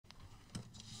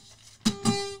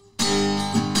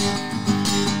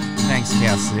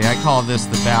Cassidy. I call this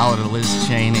the Ballad of Liz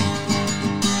Cheney.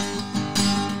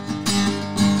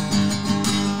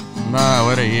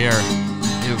 What a year.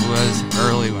 It was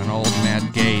early when old Matt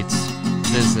Gaetz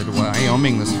visited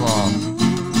Wyoming this fall.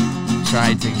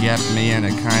 Tried to get me in a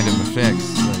kind of a fix.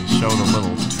 They showed a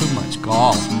little too much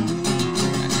gall.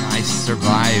 I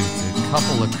survived a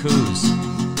couple of coups.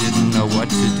 Didn't know what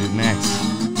to do next.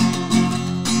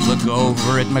 Look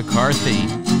over at McCarthy.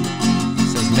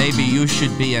 Says maybe you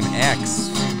should be an ex.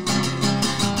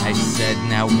 I said,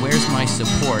 now where's my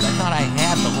support? I thought I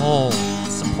had the whole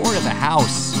support of the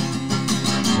house.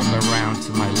 Look around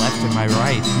to my left and my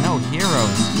right. No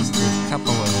heroes, just a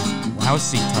couple of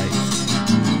lousy types.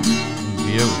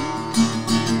 You,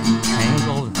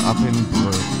 tangled up in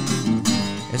brew.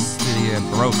 It's the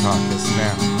bro caucus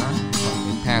now, huh?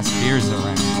 They pass beers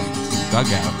around like it's a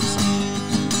dugout or something.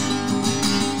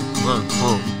 Very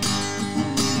true.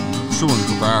 Chewing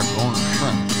tobacco in the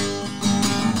Senate.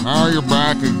 Now you're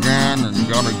back again and you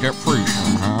gotta get free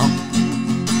somehow.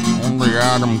 Only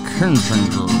Adam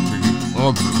Kinzinger would be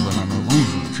other than an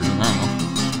illusion to you now.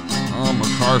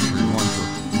 McCarthy went to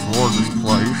Florida's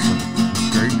place and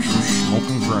Gaetz was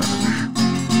smoking grass.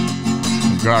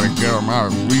 You gotta get him out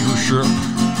of leadership.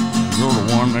 You're the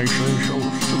one they say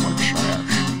shows too much sass.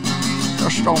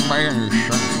 Just don't make any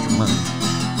sense to me.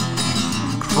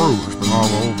 The crew's been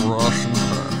all over us in the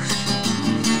past.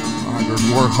 I just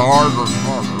work harder and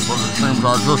harder, but it seems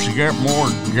I just get more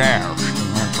gassed, and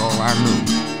that's all I knew.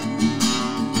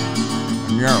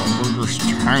 And yeah, we're just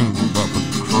tangled up in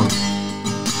the crew.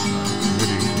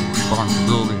 Committee for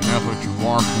Responsibility and Ethics in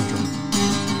Washington.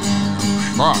 And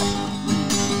stop.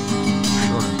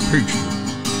 Should impeach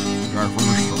the guy from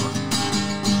the